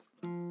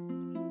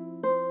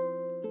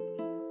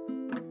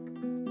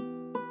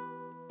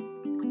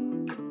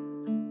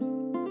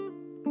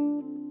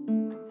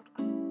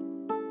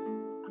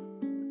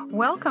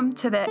Welcome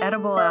to the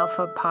Edible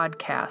Alpha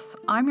podcast.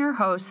 I'm your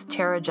host,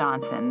 Tara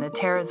Johnson, the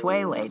Tara's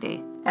Way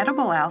lady.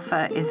 Edible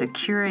Alpha is a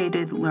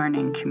curated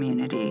learning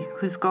community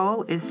whose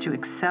goal is to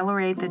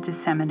accelerate the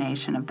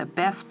dissemination of the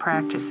best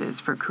practices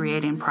for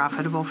creating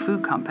profitable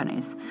food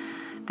companies.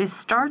 This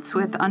starts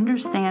with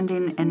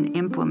understanding and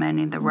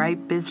implementing the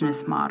right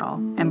business model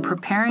and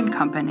preparing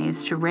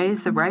companies to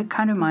raise the right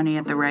kind of money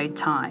at the right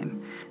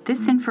time.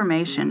 This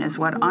information is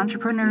what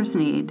entrepreneurs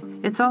need.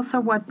 It's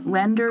also what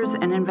lenders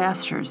and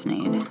investors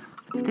need.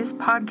 This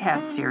podcast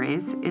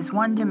series is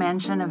one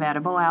dimension of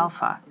Edible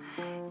Alpha.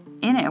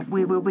 In it,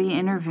 we will be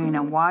interviewing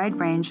a wide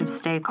range of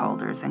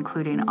stakeholders,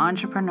 including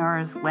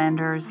entrepreneurs,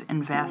 lenders,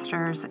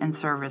 investors, and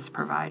service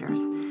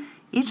providers.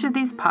 Each of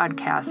these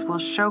podcasts will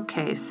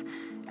showcase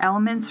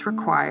elements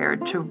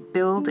required to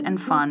build and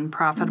fund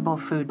profitable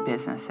food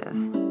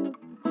businesses.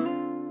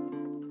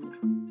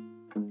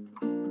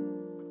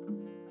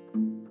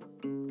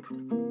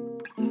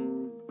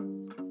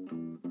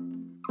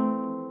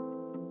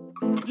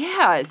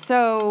 Yeah,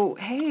 so,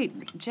 hey,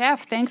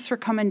 Jeff, thanks for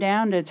coming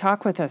down to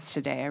talk with us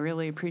today. I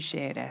really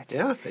appreciate it.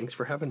 Yeah, thanks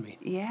for having me.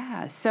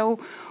 Yeah, so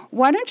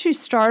why don't you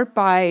start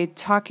by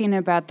talking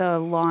about the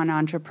Law and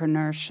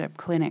Entrepreneurship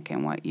Clinic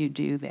and what you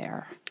do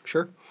there?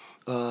 Sure.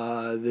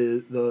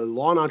 The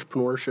Law and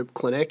Entrepreneurship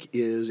Clinic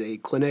is a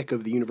clinic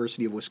of the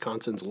University of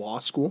Wisconsin's Law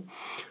School.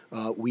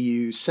 We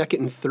use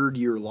second and third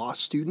year law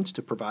students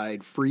to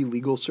provide free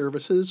legal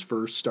services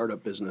for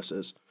startup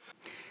businesses.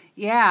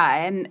 Yeah,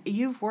 and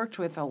you've worked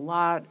with a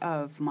lot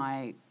of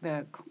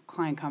the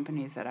client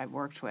companies that I've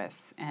worked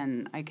with,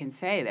 and I can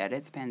say that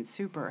it's been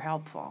super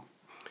helpful.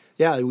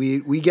 Yeah,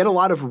 we get a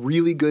lot of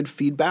really good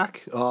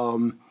feedback,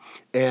 and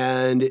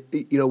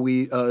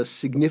a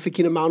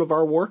significant amount of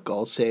our work,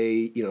 I'll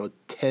say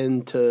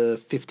 10 to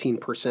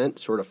 15%,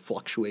 sort of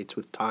fluctuates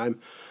with time,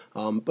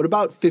 but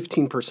about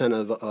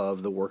 15%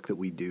 of the work that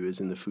we do is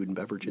in the food and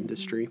beverage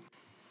industry.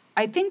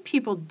 I think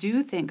people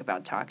do think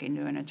about talking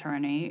to an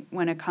attorney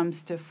when it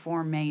comes to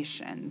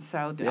formation.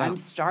 So I'm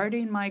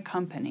starting my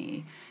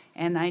company,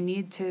 and I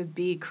need to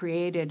be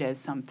created as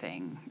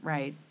something,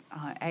 right?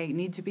 I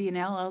need to be an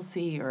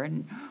LLC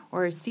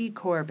or a C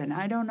Corp, and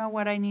I don't know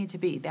what I need to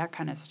be, that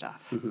kind of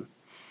stuff. Mm-hmm.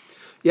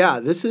 Yeah,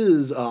 this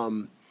is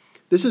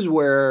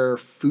where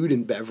food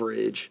and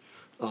beverage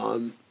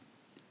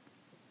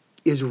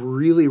is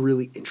really,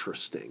 really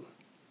interesting.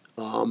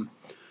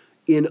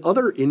 In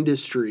other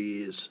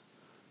industries,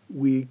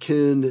 we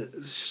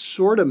can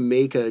sort of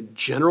make a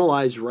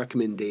generalized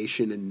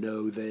recommendation and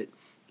know that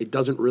it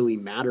doesn't really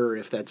matter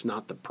if that's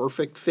not the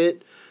perfect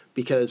fit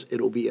because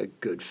it'll be a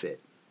good fit.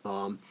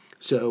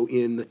 So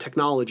in the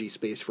technology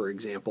space, for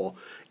example,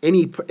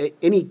 any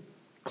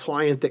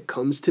client that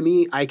comes to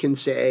me, I can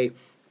say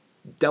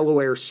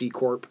Delaware C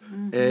Corp,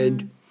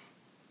 and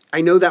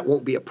I know that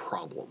won't be a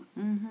problem,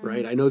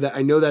 right? I know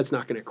that's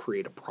not going to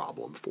create a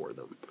problem for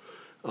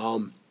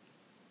them.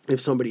 If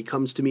somebody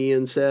comes to me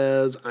and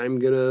says, I'm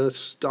going to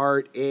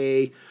start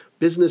a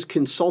business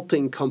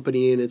consulting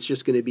company and it's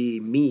just going to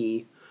be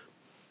me,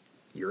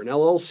 you're an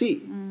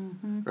LLC,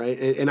 right?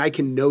 And I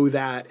can know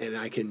that, and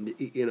I can,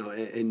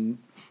 and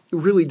you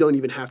really don't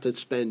even have to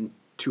spend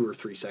 2 or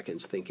 3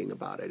 seconds thinking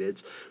about it.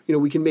 It's,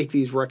 we can make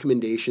these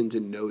recommendations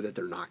and know that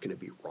they're not going to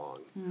be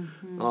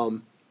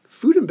wrong.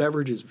 Food and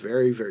beverage is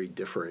very, very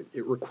different.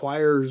 It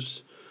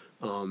requires,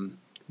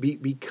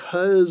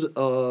 because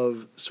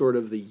of sort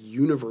of the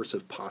universe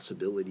of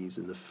possibilities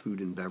in the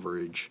food and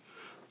beverage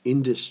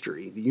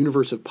industry, the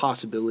universe of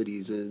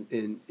possibilities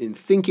in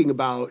thinking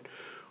about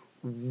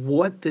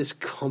what this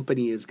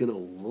company is going to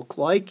look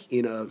like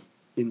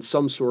in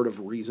some sort of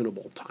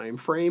reasonable time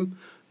frame,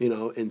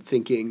 and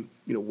thinking,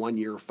 1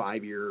 year,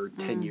 5 year,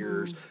 10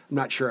 years. I'm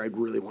not sure I'd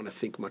really want to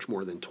think much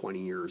more than 20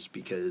 years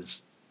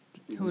because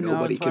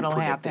nobody can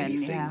predict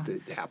anything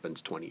that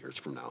happens 20 years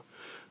from now.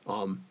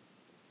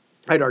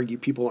 I'd argue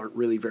people aren't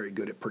really very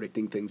good at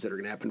predicting things that are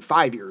going to happen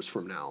 5 years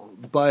from now,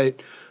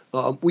 but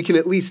we can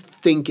at least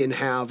think and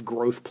have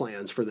growth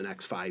plans for the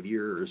next 5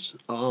 years.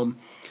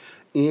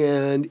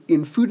 And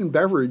in food and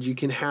beverage, you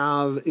can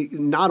have,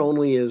 not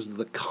only is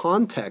the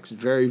context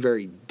very,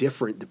 very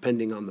different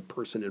depending on the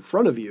person in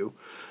front of you,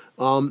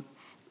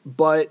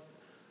 but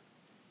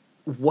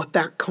what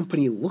that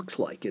company looks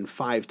like in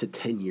 5 to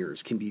 10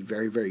 years can be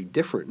very, very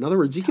different. In other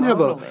words, you can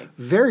have a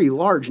very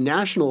large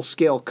national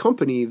scale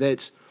company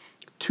that's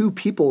 2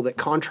 people that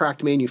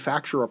contract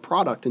manufacture a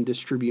product and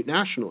distribute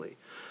nationally.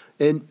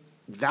 And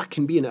that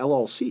can be an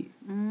LLC.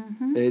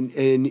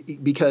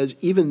 And because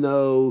even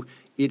though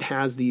it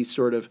has these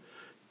sort of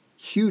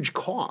huge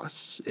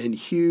costs and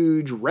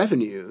huge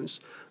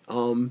revenues,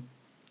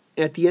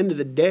 at the end of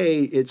the day,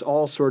 it's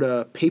all sort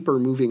of paper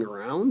moving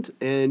around,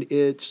 and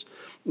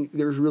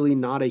there's really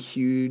not a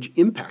huge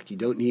impact. You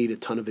don't need a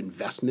ton of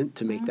investment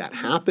to make that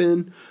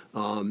happen.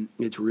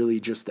 It's really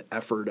just the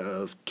effort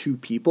of 2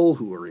 people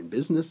who are in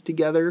business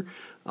together.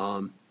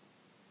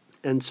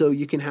 And so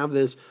you can have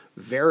this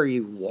very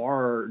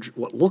large,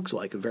 what looks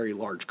like a very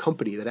large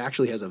company that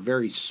actually has a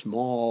very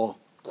small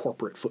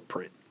corporate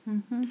footprint.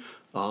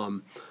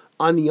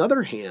 On the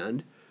other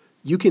hand,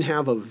 you can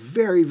have a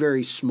very,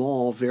 very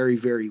small, very,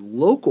 very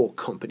local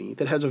company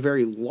that has a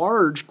very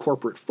large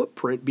corporate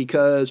footprint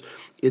because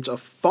it's a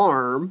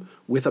farm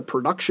with a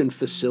production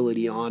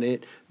facility on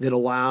it that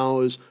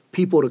allows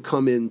people to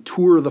come in,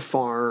 tour the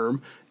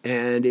farm,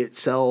 and it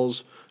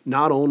sells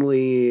not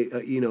only,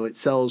 it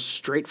sells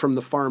straight from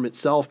the farm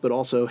itself, but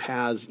also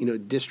has,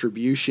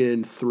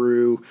 distribution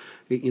through,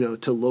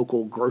 to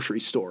local grocery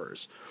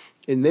stores.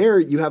 And there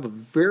you have a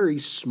very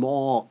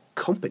small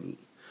company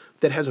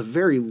that has a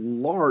very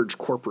large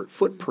corporate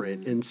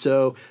footprint. And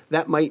so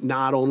that might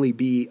not only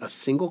be a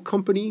single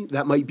company,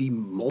 that might be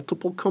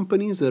multiple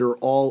companies that are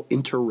all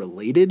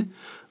interrelated,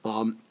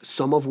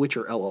 some of which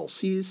are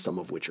LLCs, some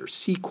of which are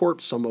C Corps,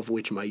 some of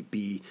which might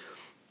be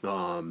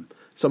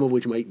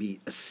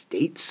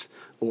estates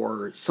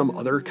or some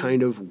other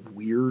kind of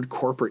weird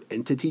corporate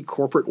entity,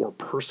 corporate or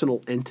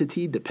personal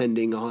entity,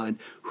 depending on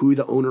who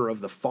the owner of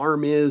the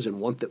farm is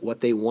and what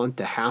they want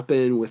to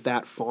happen with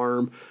that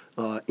farm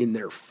in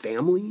their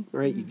family,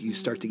 right? You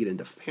start to get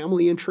into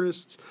family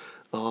interests.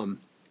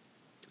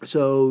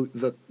 So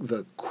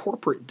the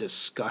corporate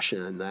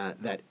discussion,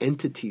 that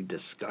entity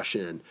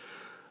discussion,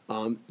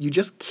 you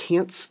just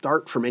can't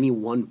start from any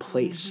one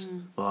place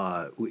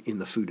in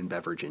the food and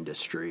beverage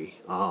industry.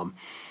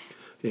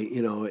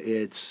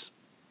 It's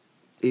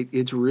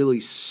really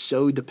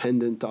so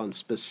dependent on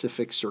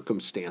specific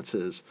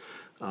circumstances.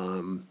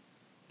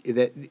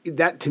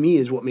 That to me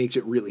is what makes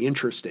it really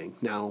interesting.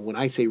 Now, when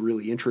I say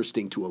really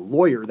interesting to a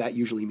lawyer, that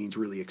usually means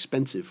really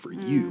expensive for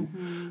you.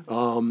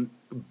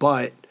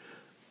 But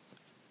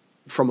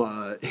from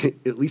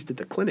at least at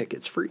the clinic,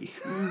 it's free.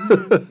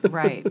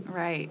 Right.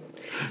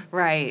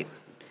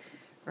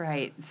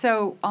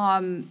 So,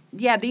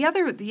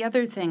 the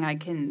other thing I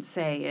can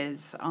say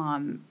is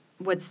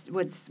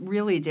what's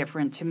really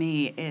different to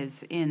me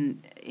is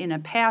in a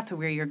path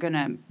where you're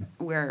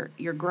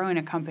growing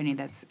a company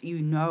that's a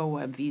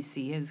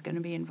VC is going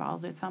to be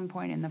involved at some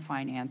point in the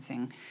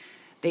financing.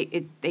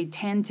 They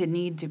tend to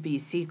need to be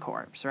C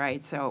Corps,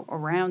 right? So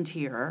around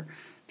here,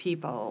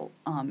 people,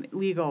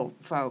 legal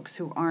folks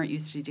who aren't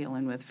used to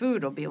dealing with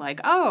food will be like,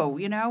 oh,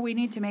 we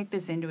need to make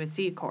this into a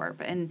C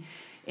Corp. And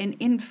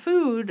in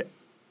food,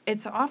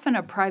 it's often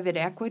a private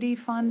equity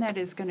fund that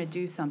is going to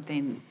do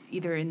something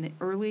either in the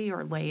early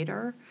or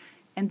later,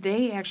 and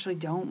they actually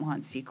don't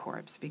want C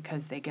Corps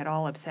because they get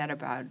all upset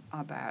about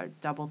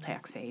double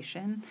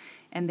taxation,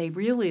 and they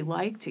really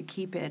like to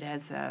keep it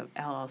as a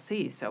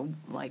LLC. So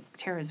like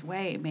Tara's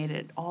Way made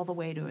it all the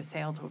way to a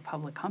sale to a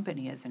public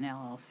company as an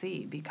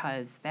LLC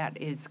because that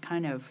is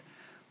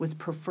was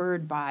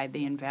preferred by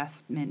the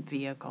investment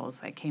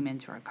vehicles that came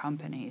into our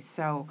company.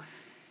 So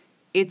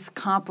it's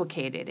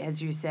complicated,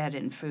 as you said,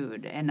 in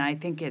food, and I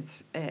think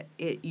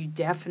you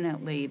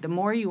definitely, the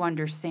more you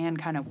understand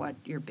kind of what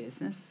your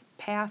business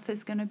path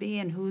is going to be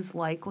and who's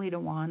likely to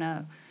want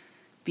to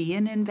be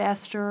an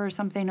investor or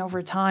something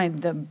over time,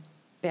 the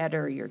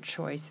better your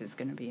choice is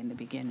going to be in the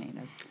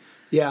beginning.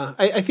 Yeah,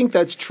 I think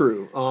that's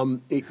true.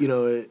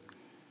 In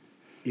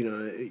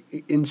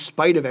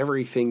spite of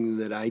everything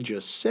that I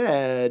just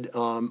said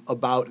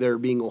about there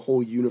being a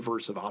whole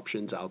universe of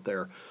options out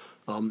there,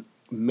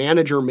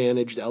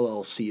 manager-managed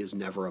LLC is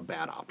never a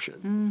bad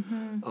option.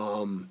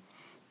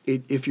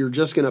 If you're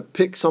just going to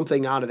pick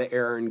something out of the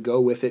air and go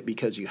with it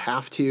because you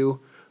have to,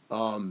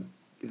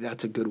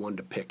 that's a good one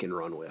to pick and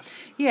run with.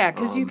 Yeah,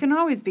 because you can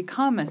always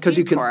become a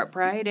C Corp,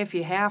 right, if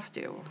you have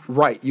to.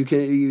 Right.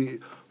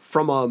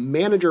 From a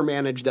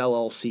manager-managed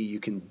LLC, you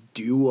can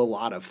do a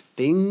lot of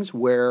things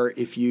where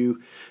if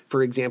you,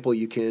 for example,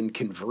 you can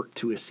convert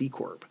to a C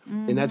Corp.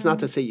 And that's not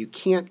to say you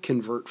can't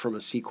convert from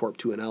a C Corp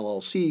to an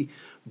LLC,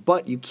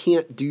 but you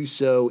can't do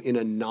so in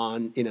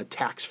a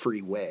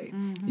tax-free way.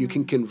 You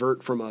can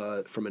convert from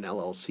an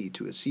LLC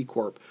to a C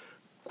Corp,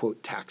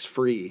 quote,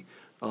 tax-free.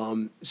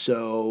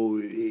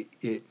 So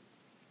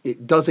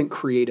it doesn't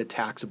create a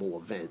taxable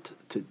event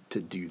to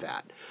do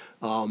that.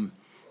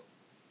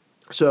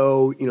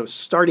 So,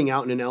 starting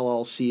out in an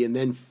LLC and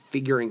then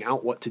figuring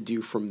out what to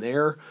do from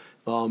there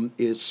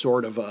is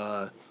sort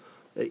of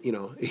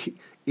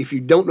if you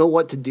don't know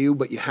what to do,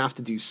 but you have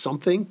to do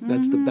something,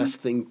 that's the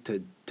best thing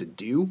to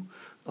do.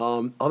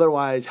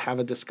 Otherwise, have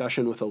a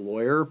discussion with a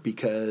lawyer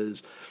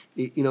because,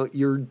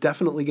 you're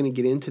definitely going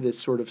to get into this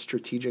sort of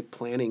strategic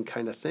planning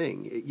kind of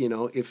thing.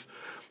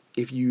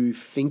 If you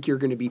think you're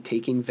going to be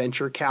taking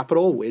venture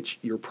capital, which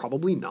you're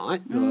probably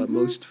not,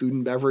 most food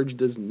and beverage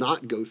does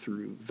not go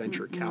through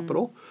venture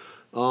capital.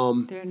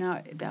 They're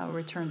not. The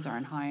returns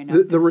aren't high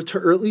enough. The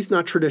return, or at least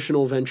not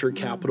traditional venture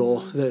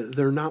capital.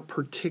 They're not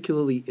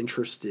particularly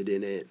interested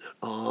in it.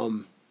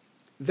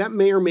 That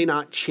may or may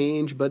not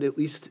change, but at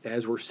least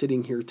as we're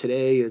sitting here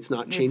today, it's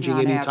not changing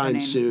anytime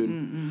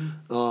soon.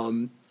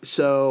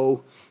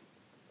 So,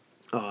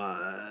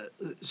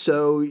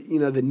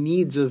 the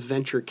needs of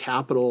venture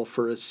capital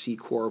for a C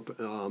Corp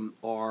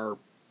are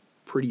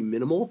pretty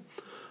minimal.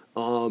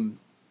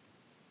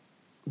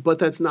 But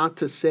that's not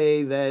to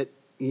say that,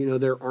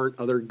 there aren't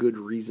other good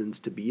reasons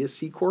to be a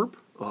C Corp.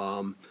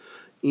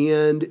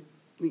 And,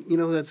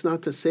 that's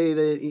not to say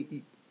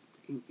that,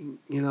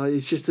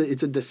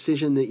 it's a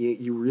decision that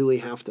you really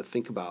have to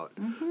think about.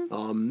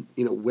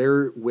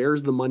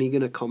 Where's the money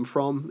going to come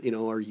from?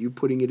 Are you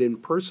putting it in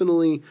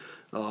personally?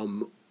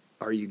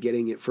 Are you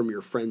getting it from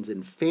your friends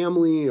and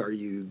family? Are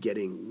you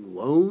getting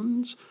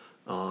loans?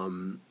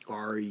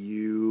 Are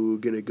you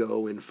going to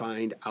go and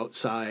find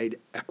outside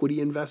equity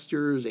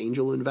investors,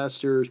 angel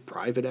investors,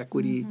 private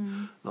equity?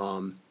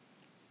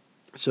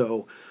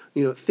 So,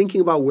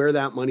 thinking about where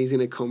that money is going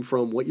to come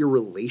from, what your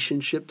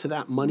relationship to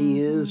that money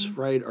is,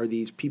 right? Are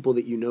these people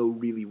that you know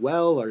really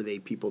well? Are they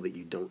people that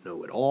you don't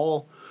know at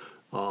all?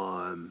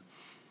 Do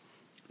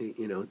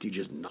you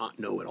just not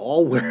know at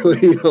all where,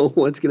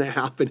 what's going to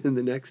happen in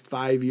the next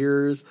 5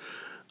 years?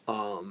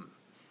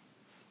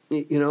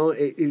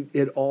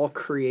 It all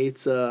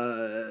creates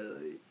a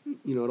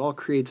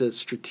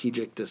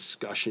strategic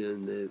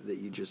discussion that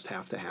you just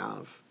have to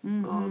have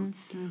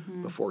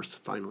before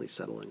finally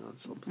settling on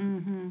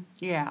something.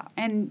 Yeah,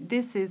 and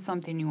this is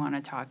something you want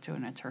to talk to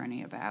an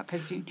attorney about,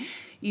 because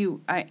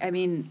I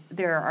mean,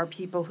 there are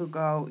people who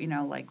go,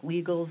 like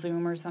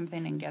LegalZoom or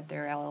something and get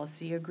their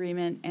LLC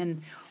agreement,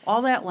 and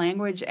all that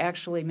language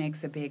actually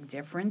makes a big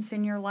difference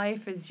in your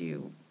life as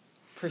you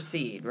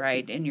proceed,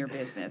 right, in your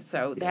business.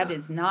 So that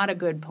is not a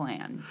good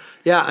plan.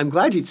 Yeah, I'm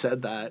glad you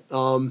said that.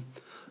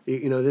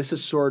 This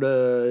is sort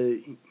of,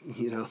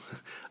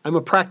 I'm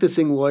a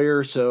practicing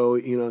lawyer, so,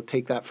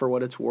 take that for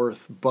what it's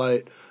worth.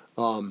 But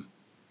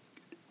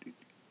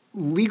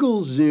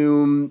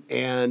LegalZoom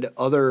and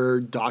other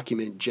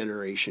document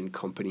generation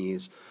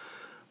companies,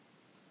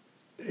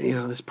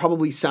 this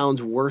probably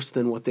sounds worse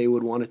than what they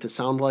would want it to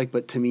sound like,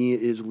 but to me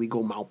it is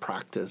legal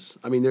malpractice.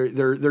 I mean,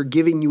 they're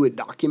giving you a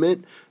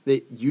document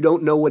that you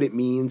don't know what it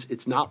means.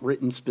 It's not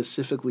written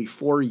specifically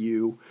for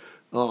you.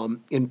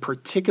 And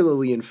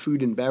particularly in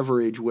food and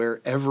beverage,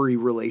 where every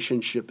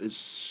relationship is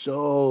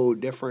so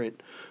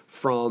different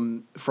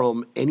from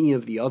any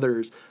of the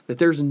others, that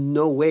there's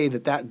no way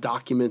that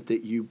document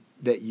that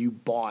you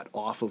bought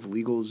off of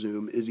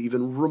LegalZoom is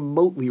even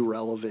remotely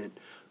relevant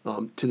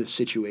to the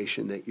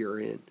situation that you're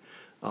in.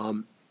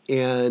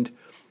 And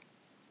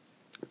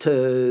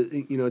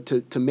to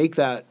make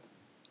that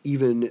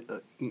even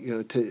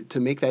to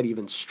make that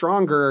even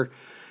stronger,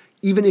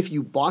 even if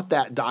you bought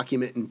that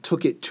document and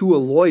took it to a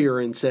lawyer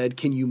and said,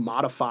 "Can you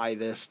modify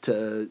this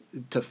to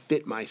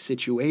fit my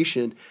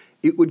situation?"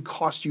 it would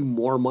cost you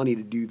more money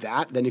to do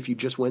that than if you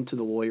just went to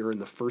the lawyer in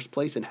the first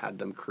place and had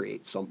them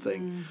create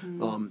something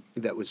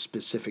that was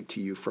specific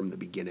to you from the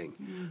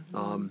beginning.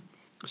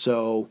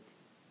 So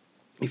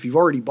if you've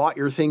already bought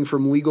your thing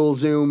from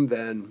LegalZoom,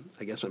 then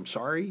I guess I'm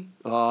sorry.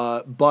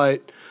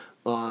 But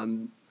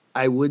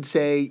I would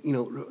say,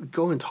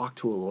 go and talk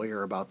to a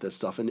lawyer about this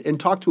stuff, and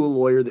talk to a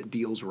lawyer that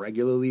deals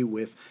regularly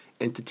with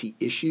entity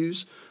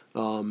issues.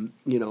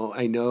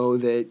 I know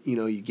that,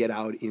 you get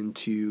out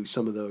into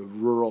some of the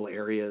rural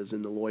areas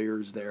and the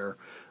lawyers there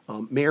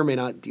may or may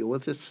not deal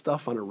with this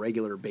stuff on a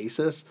regular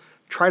basis.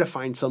 Try to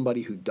find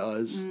somebody who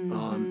does.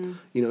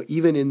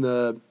 Even in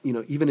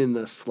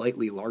the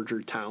slightly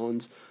larger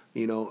towns,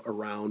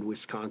 around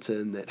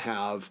Wisconsin that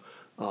have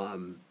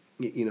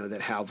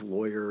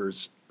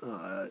lawyers,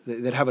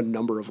 that have a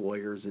number of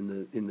lawyers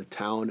in the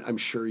town. I'm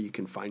sure you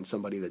can find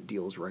somebody that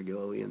deals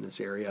regularly in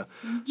this area.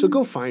 So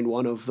go find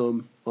one of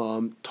them,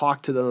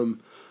 talk to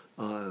them,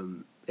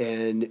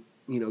 and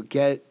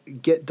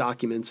get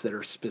documents that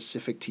are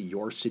specific to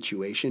your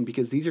situation,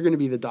 because these are going to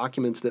be the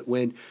documents that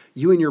when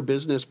you and your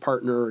business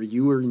partner, or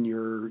you and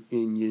your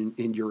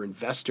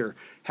investor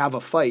have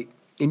a fight,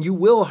 and you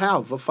will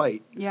have a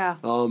fight. Yeah.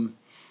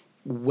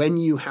 When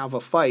you have a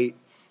fight,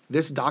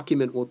 this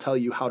document will tell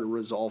you how to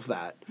resolve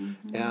that.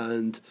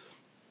 And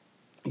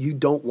you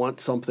don't want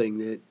something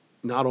that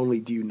not only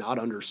do you not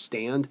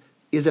understand,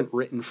 isn't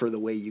written for the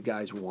way you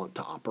guys want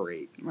to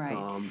operate.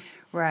 Right.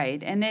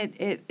 Right. And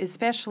it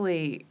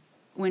especially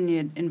when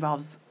it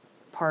involves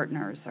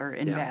partners or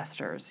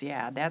investors,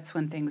 that's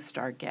when things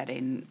start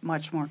getting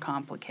much more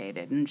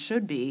complicated and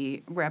should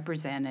be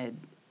represented.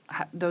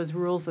 Those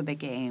rules of the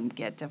game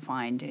get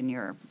defined in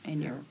your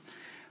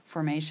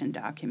formation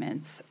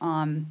documents.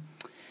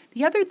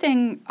 The other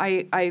thing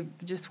I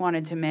just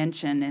wanted to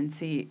mention and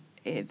see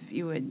if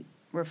you would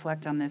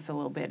reflect on this a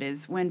little bit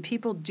is when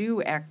people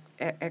do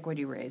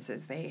equity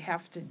raises, they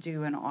have to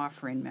do an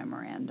offering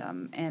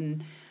memorandum,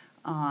 and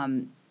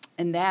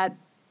that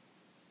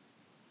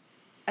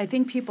I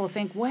think people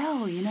think,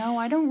 well,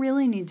 I don't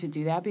really need to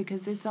do that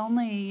because it's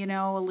only,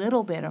 a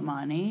little bit of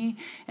money.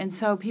 And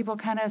so people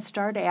kind of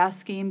start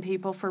asking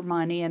people for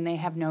money and they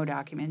have no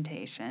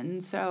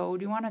documentation. So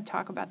do you want to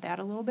talk about that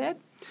a little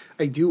bit?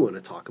 I do want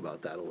to talk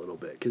about that a little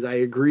bit, because I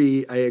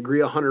agree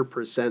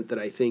 100% that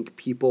I think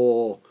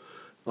people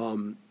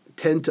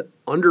tend to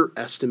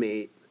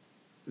underestimate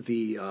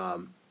the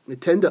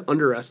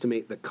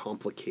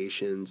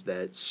complications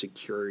that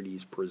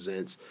securities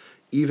presents,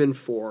 even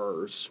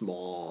for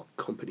small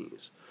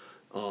companies.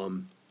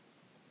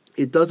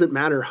 It doesn't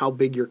matter how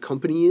big your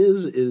company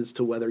is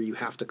to whether you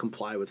have to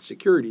comply with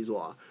securities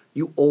law.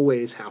 You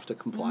always have to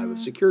comply with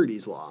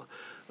securities law.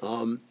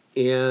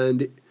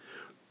 And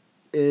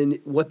And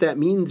what that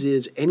means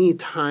is any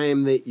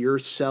time that you're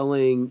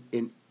selling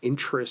an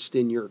interest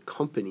in your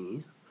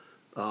company,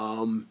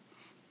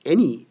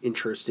 any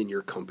interest in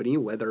your company,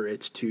 whether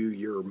it's to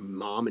your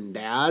mom and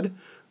dad,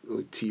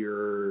 to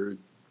your,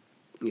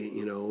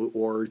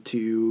 or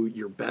to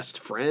your best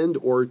friend,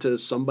 or to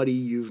somebody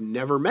you've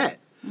never met.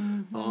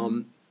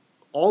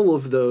 All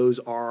of those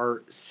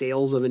are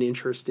sales of an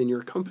interest in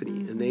your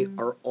company, and they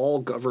are all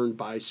governed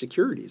by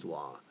securities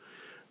law.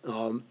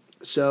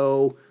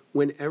 So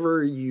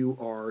whenever you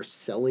are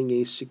selling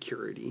a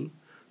security,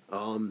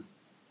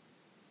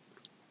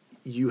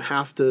 you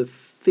have to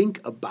think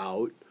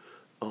about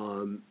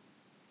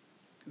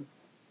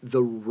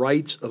the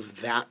rights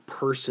of that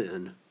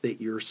person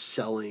that you're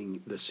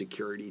selling the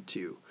security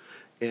to.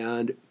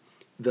 And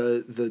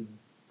the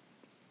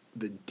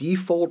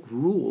default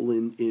rule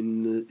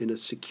in a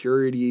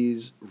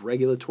securities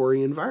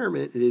regulatory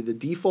environment, the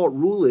default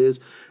rule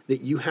is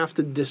that you have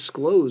to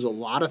disclose a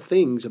lot of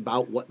things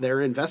about what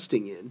they're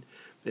investing in.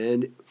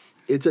 And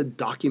it's a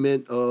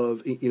document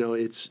of,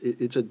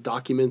 it's a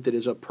document that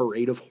is a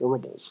parade of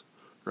horribles.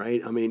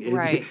 Right? I mean,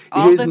 it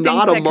is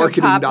not a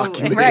marketing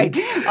document. Right.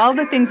 All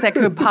the things that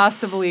could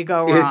possibly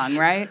go wrong,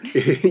 right?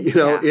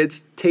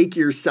 It's take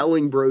your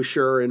selling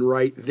brochure and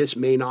write, "This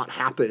may not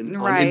happen,"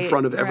 in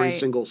front of every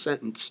single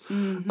sentence.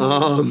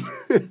 And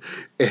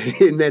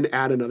then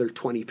add another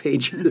 20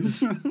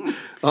 pages.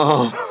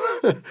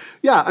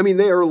 Yeah, I mean,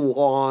 they are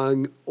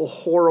long,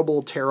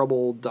 horrible,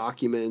 terrible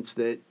documents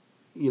that,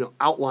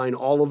 outline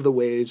all of the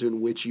ways in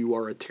which you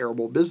are a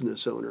terrible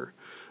business owner.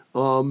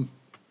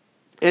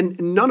 And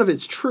none of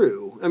it's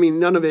true. I mean,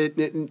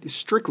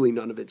 strictly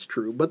none of it's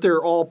true, but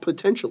they're all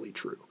potentially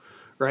true,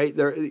 right?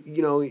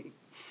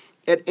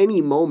 At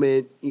any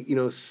moment,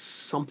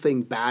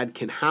 something bad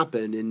can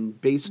happen, and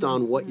based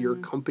on what your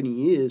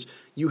company is,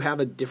 you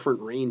have a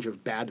different range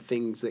of bad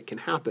things that can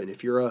happen.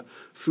 If you're a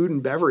food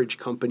and beverage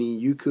company,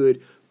 you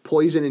could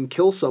poison and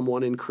kill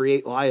someone and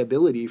create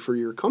liability for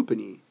your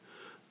company.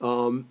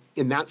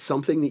 And that's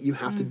something that you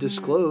have to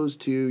disclose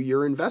to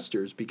your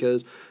investors,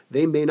 because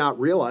they may not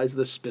realize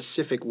the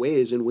specific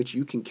ways in which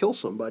you can kill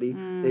somebody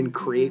and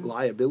create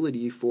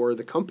liability for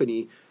the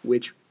company,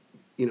 which,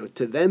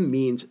 to them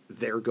means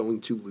they're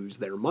going to lose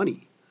their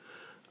money.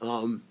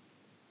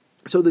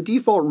 So the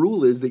default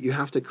rule is that you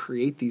have to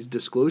create these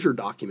disclosure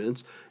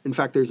documents. In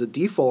fact, there's a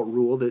default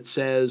rule that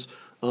says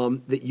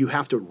that you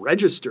have to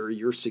register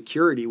your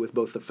security with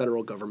both the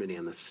federal government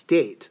and the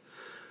state.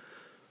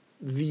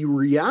 The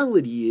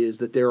reality is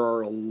that there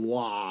are a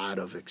lot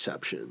of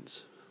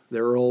exceptions.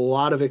 There are a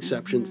lot of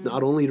exceptions,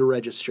 not only to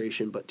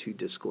registration, but to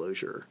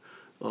disclosure.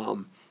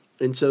 And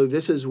so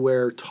this is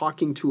where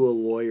talking to a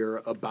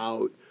lawyer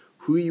about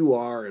who you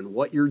are and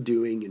what you're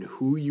doing and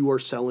who you are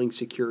selling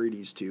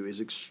securities to is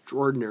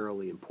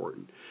extraordinarily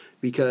important,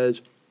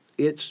 because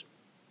it's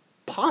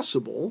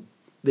possible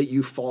that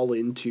you fall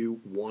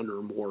into one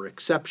or more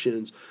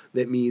exceptions.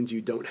 That means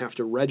you don't have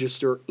to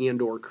register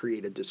and or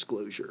create a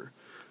disclosure.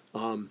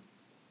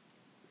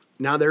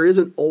 Now, there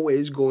isn't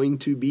always going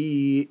to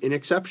be an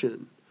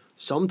exception.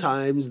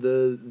 Sometimes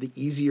the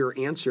easier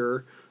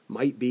answer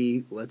might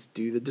be, let's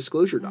do the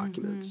disclosure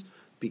documents,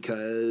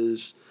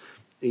 because,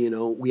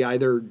 we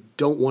either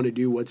don't want to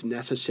do what's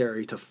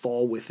necessary to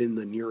fall within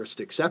the nearest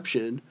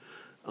exception,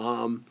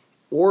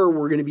 or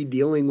we're going to be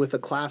dealing with a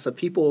class of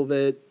people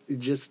that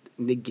just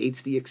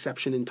negates the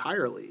exception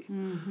entirely.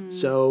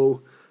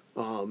 So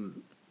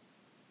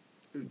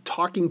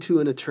talking to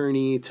an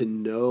attorney to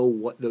know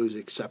what those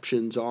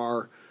exceptions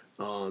are,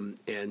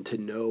 and to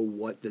know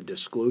what the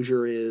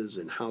disclosure is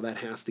and how that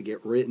has to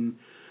get written.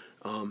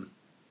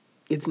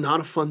 It's not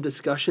a fun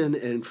discussion,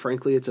 and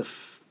frankly, it's a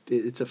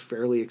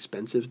fairly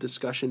expensive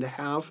discussion to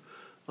have.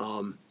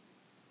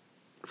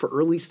 For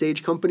early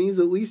stage companies,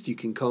 at least, you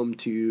can come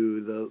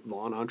to the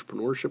Law and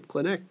Entrepreneurship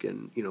Clinic,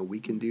 and we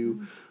can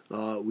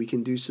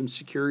do some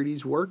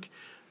securities work.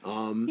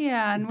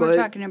 And we're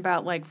talking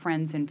about like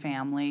friends and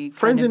family.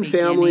 Friends and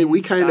family,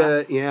 we kind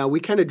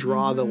of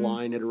draw the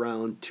line at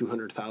around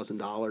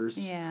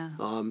 $200,000.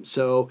 Yeah.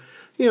 So,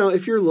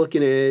 if you're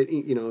looking at,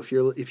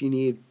 if you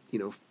need,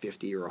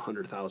 $50,000 or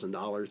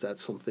 $100,000,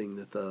 that's something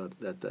that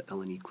the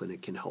L&E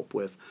Clinic can help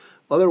with.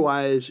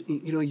 Otherwise,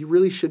 you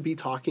really should be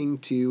talking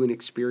to an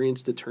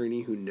experienced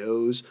attorney who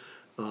knows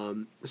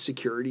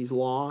securities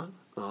law,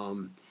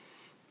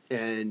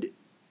 and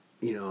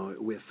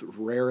with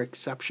rare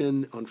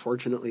exception,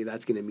 unfortunately,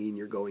 that's going to mean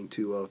you're going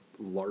to a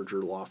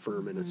larger law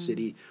firm in a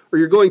city, or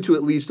you're going to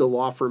at least a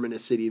law firm in a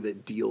city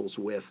that deals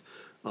with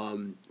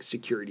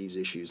securities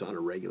issues on a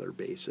regular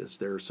basis.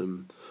 There are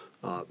some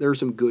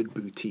good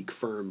boutique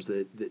firms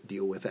that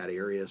deal with that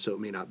area, so it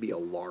may not be a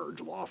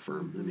large law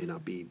firm. It may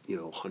not be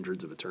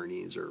hundreds of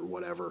attorneys or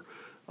whatever.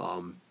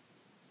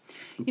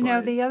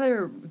 The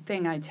other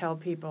thing I tell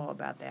people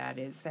about that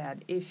is that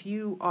if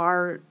you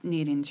are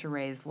needing to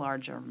raise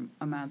larger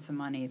amounts of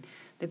money,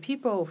 the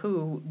people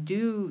who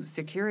do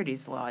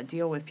securities law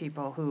deal with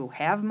people who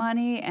have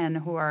money and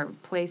who are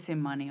placing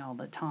money all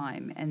the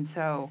time. And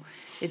so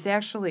it's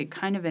actually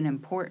kind of an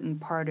important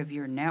part of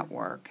your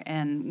network.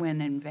 And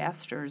when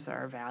investors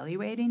are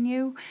evaluating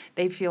you,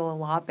 they feel a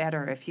lot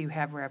better if you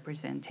have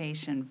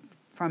representation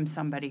from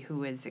somebody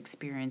who is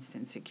experienced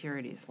in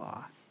securities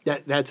law.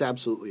 That's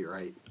absolutely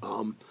right.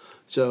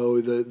 So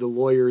the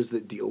lawyers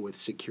that deal with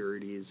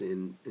securities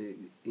in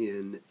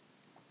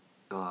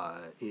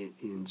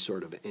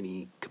sort of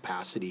any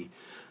capacity,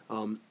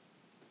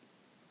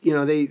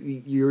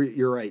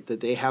 you're right that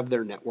they have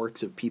their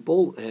networks of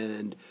people,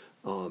 and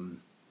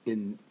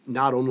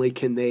not only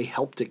can they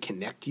help to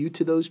connect you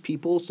to those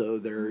people, so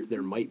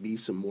there might be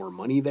some more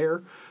money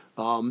there,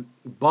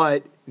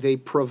 but they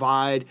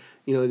provide,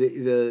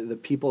 the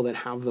people that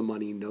have the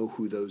money know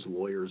who those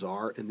lawyers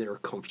are, and they're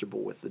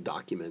comfortable with the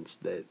documents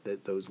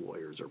that those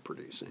lawyers are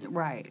producing.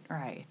 Right.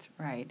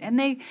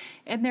 And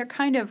they're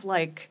kind of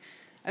like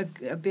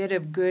a bit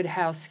of good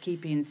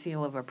housekeeping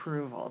seal of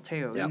approval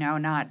too. Yep.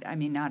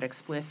 Not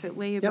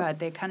explicitly, Yep. but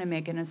they kind of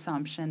make an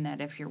assumption that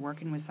if you're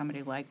working with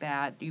somebody like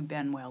that, you've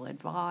been well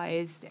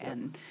advised, Yep.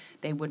 and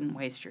they wouldn't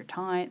waste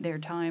their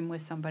time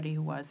with somebody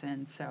who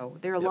wasn't. So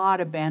there are a Yep. lot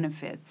of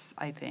benefits,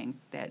 I think,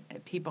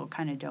 that people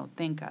kind of don't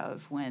think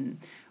of when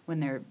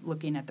they're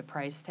looking at the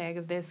price tag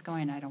of this,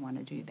 going, I don't want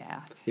to do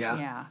that.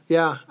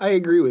 Yeah, I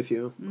agree with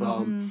you.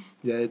 Mm-hmm.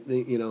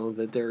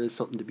 That there is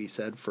something to be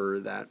said for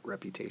that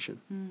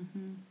reputation.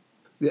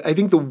 Mm-hmm. I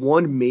think the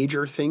one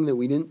major thing that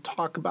we didn't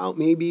talk about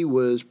maybe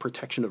was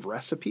protection of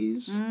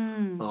recipes.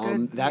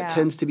 Good. That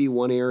tends to be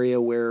one area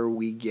where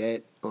we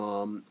get a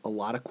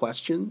lot of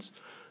questions,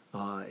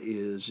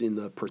 is in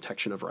the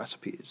protection of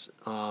recipes.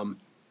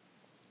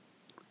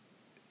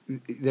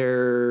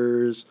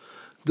 There's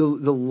the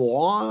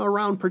law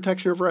around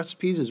protection of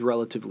recipes is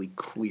relatively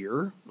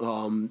clear,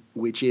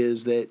 which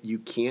is that you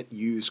can't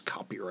use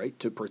copyright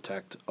to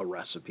protect a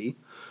recipe.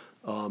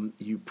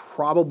 You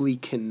probably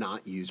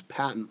cannot use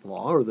patent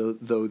law,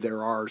 though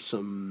there are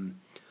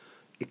some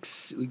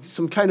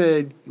kind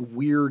of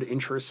weird,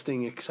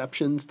 interesting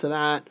exceptions to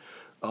that,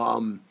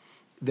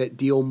 that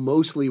deal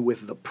mostly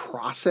with the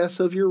process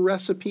of your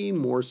recipe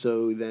more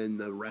so than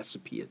the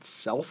recipe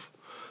itself.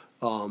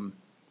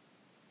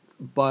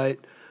 But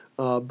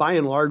by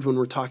and large, when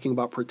we're talking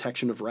about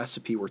protection of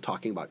recipe, we're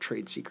talking about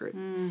trade secret.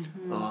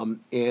 Mm-hmm.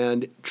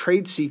 And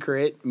trade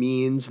secret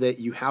means that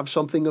you have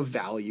something of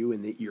value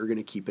and that you're going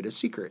to keep it a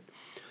secret.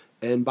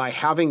 And by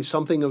having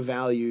something of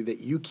value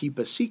that you keep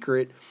a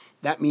secret,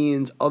 that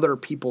means other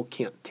people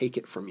can't take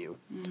it from you.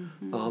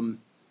 Mm-hmm.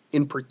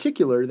 In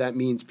particular, that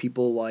means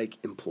people like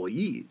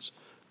employees.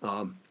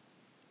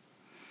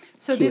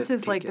 So this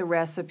is like the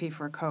recipe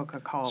for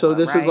Coca-Cola, So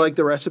this right? is like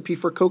the recipe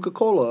for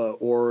Coca-Cola,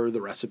 or the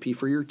recipe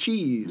for your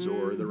cheese,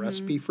 or the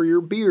recipe for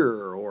your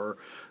beer, or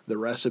the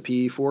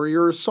recipe for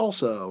your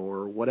salsa,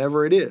 or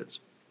whatever it is,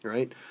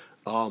 right?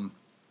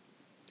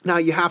 Now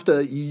you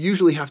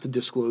usually have to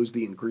disclose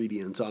the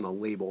ingredients on a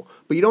label,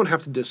 but you don't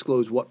have to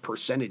disclose what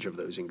percentage of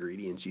those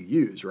ingredients you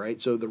use,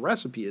 right? So the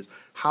recipe is,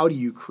 how do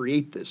you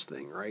create this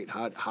thing, right?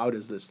 How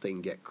does this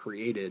thing get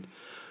created?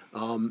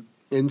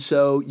 And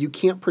so you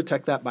can't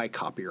protect that by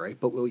copyright,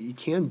 but what you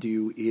can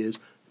do is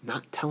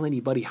not tell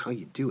anybody how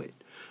you do it.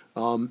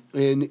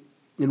 And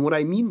what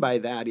I mean by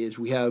that is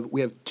we have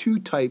two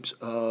types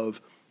of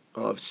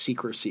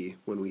secrecy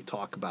when we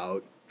talk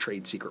about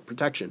trade secret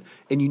protection,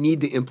 and you need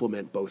to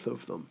implement both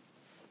of them.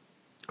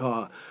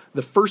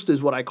 The first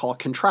is what I call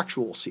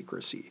contractual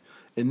secrecy,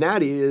 and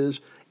that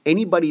is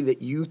anybody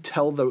that you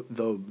tell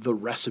the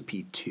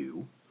recipe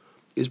to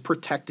is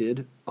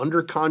protected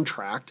under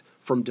contract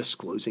from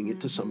disclosing it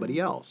to somebody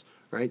else,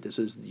 right? This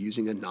is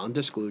using a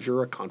non-disclosure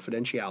or a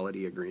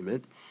confidentiality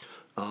agreement.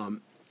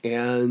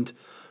 And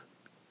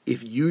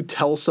if you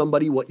tell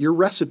somebody what your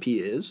recipe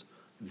is,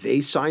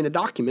 they sign a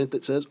document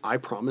that says, I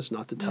promise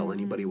not to tell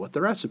anybody what the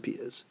recipe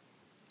is,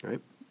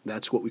 right?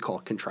 That's what we call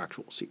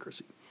contractual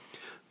secrecy.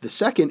 The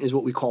second is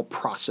what we call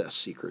process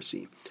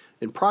secrecy.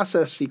 And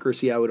process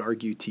secrecy, I would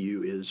argue to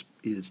you, is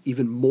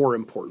even more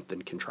important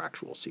than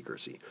contractual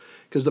secrecy.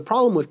 Because the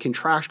problem with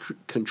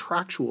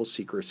contractual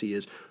secrecy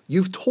is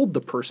you've told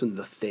the person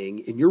the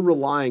thing and you're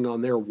relying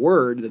on their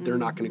word that they're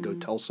not going to go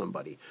tell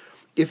somebody.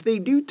 If they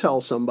do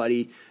tell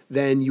somebody,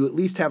 then you at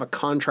least have a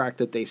contract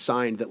that they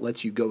signed that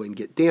lets you go and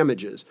get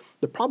damages.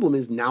 The problem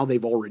is now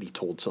they've already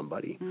told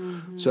somebody.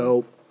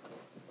 So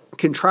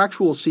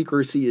contractual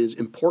secrecy is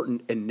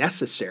important and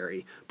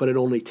necessary, but it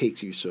only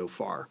takes you so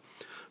far.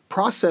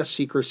 Process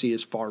secrecy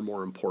is far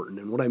more important.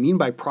 And what I mean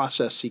by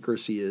process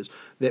secrecy is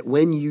that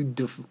when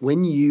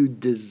you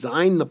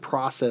design the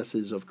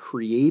processes of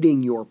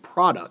creating your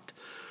product,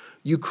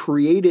 you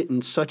create it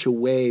in such a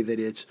way that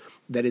it's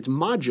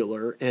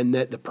modular and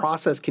that the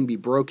process can be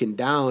broken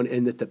down,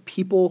 and that the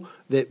people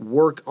that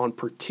work on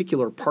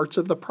particular parts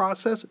of the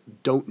process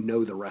don't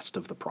know the rest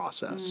of the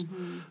process.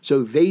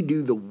 So they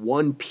do the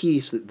one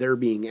piece that they're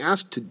being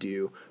asked to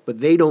do, but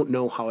they don't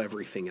know how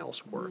everything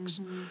else works.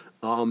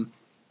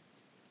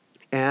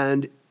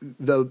 And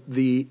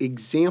the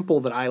example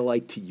that I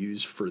like to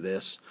use for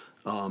this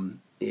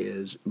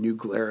is New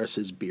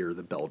Glarus's beer,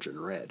 the Belgian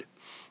Red.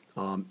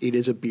 It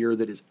is a beer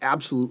that is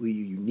absolutely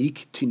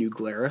unique to New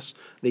Glarus.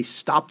 They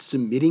stopped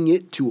submitting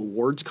it to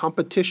awards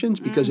competitions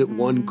because it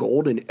won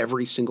gold in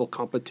every single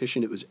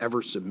competition it was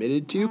ever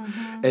submitted to.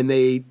 And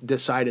they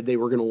decided they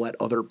were going to let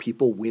other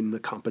people win the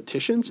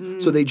competitions.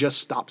 So they just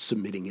stopped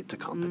submitting it to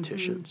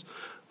competitions.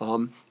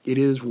 It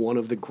is one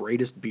of the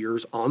greatest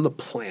beers on the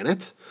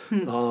planet.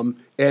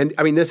 And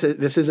I mean, this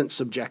isn't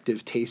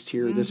subjective taste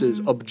here. This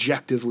is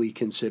objectively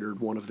considered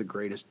one of the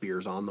greatest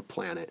beers on the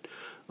planet.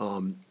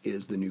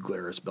 Is the New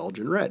Glarus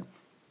Belgian Red.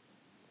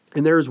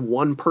 And there is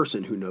one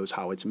person who knows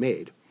how it's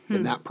made,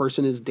 and that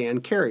person is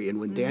Dan Carey. And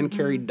when Dan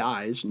Carey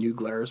dies, New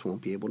Glarus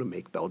won't be able to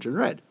make Belgian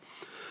Red.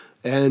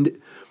 And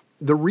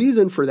the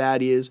reason for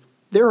that is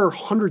there are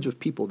hundreds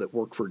of people that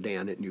work for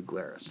Dan at New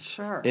Glarus.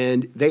 Sure.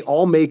 And they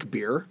all make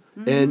beer,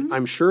 and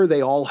I'm sure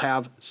they all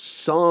have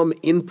some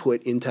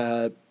input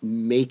into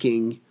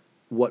making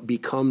what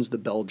becomes the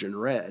Belgian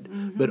Red.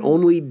 But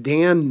only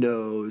Dan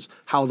knows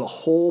how the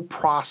whole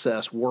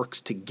process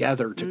works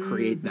together to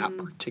create that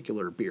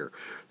particular beer.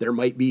 There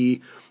might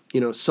be,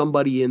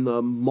 somebody in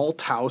the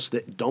malt house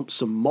that dumps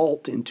some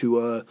malt into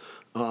a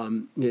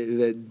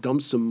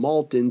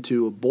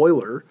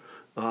boiler,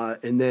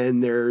 and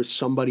then there's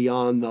somebody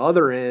on the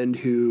other end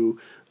who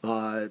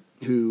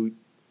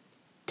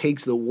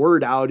takes the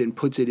wort out and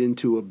puts it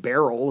into a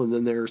barrel, and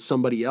then there's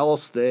somebody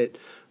else that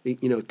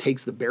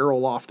takes the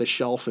barrel off the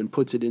shelf and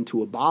puts it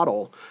into a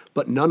bottle,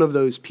 but none of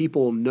those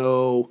people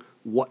know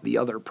what the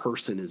other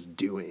person is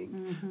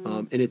doing.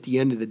 And at the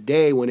end of the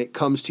day, when it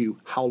comes to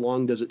how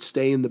long does it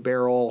stay in the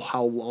barrel,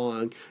 how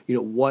long,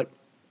 what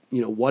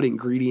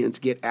ingredients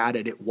get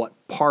added at what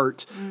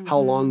part, how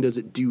long does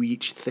it do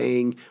each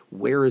thing,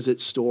 where is it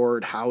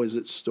stored, how is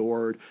it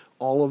stored,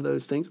 all of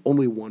those things,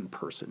 only one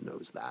person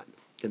knows that,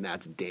 and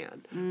that's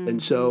Dan.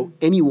 And so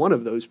any one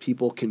of those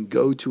people can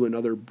go to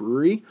another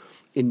brewery,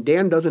 and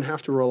Dan doesn't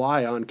have to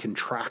rely on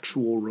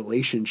contractual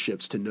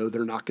relationships to know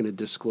they're not going to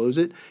disclose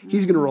it.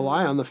 He's going to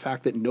rely on the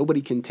fact that nobody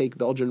can take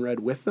Belgian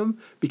Red with them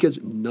because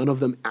none of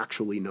them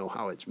actually know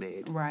how it's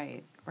made.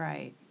 Right.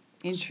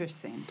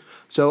 Interesting.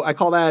 So I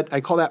call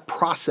that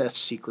process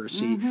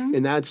secrecy,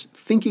 and that's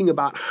thinking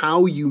about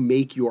how you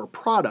make your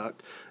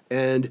product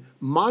and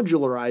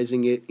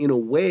modularizing it in a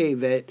way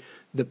that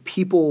the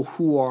people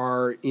who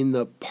are in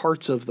the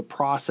parts of the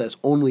process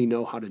only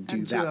know how to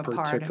do that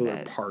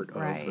particular part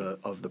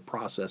of the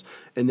process,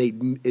 and they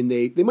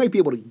might be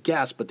able to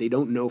guess, but they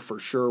don't know for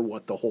sure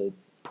what the whole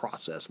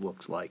process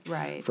looks like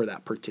for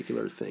that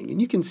particular thing.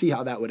 And you can see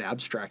how that would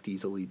abstract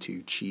easily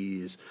to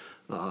cheese,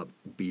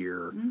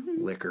 beer,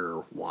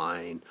 liquor,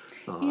 wine.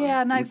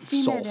 And I've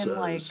seen salsas. It in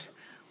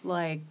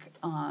like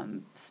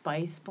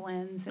spice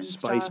blends and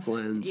spice stuff.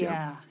 blends,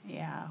 yeah,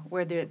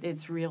 where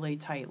it's really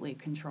tightly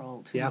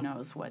controlled. Who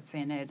knows what's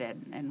in it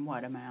and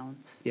what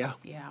amounts. Yeah.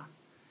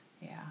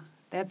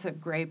 That's a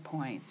great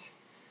point.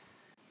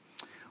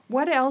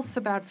 What else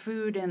about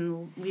food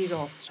and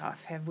legal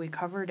stuff? Have we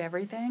covered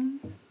everything?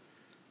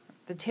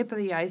 The tip of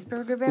the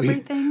iceberg of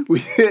everything?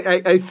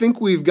 I think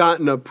we've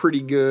gotten a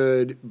pretty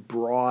good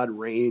broad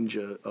range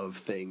of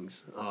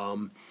things.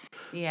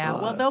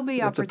 Well, there'll be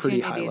that's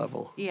opportunities. A pretty high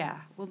level. Yeah,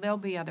 well, there'll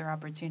be other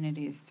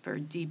opportunities for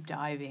deep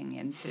diving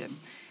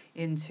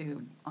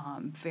into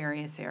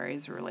various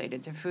areas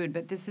related to food.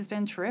 But this has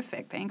been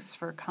terrific. Thanks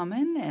for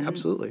coming. And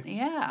absolutely.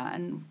 Yeah,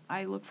 and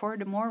I look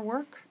forward to more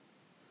work.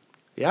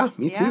 Yeah,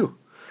 me too.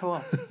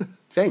 Cool.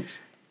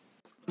 Thanks.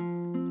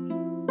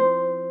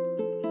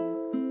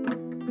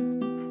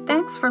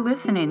 Thanks for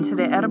listening to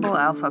the Edible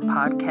Alpha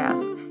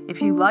podcast.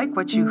 If you like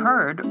what you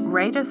heard,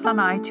 rate us on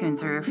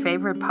iTunes or your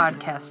favorite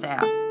podcast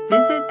app.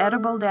 Visit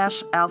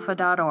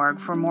edible-alpha.org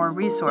for more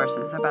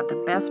resources about the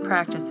best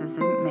practices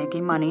in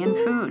making money in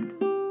food.